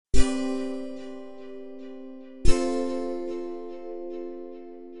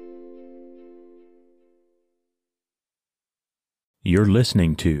You're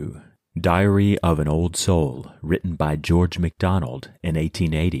listening to Diary of an Old Soul, written by George MacDonald in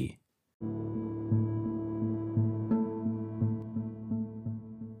 1880.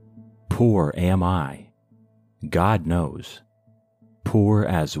 Poor am I, God knows, poor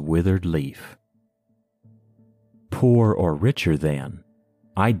as withered leaf. Poor or richer than,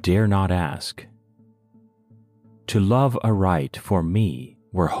 I dare not ask. To love aright for me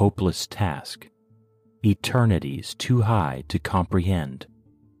were hopeless task, eternities too high to comprehend.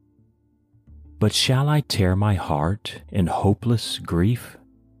 But shall I tear my heart in hopeless grief,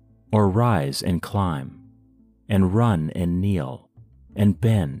 or rise and climb, and run and kneel, and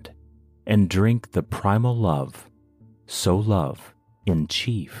bend, and drink the primal love, so love in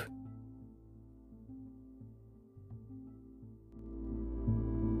chief?